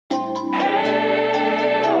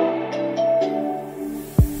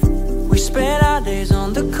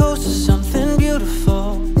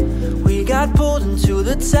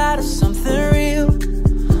tired of something real,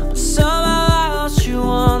 but somehow I lost you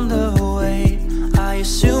on the way. I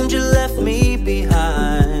assumed you left me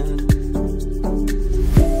behind.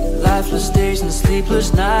 Lifeless days and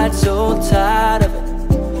sleepless nights, so tired of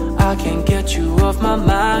it. I can't get you off my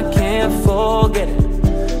mind, can't forget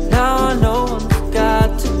it. Now I know I'm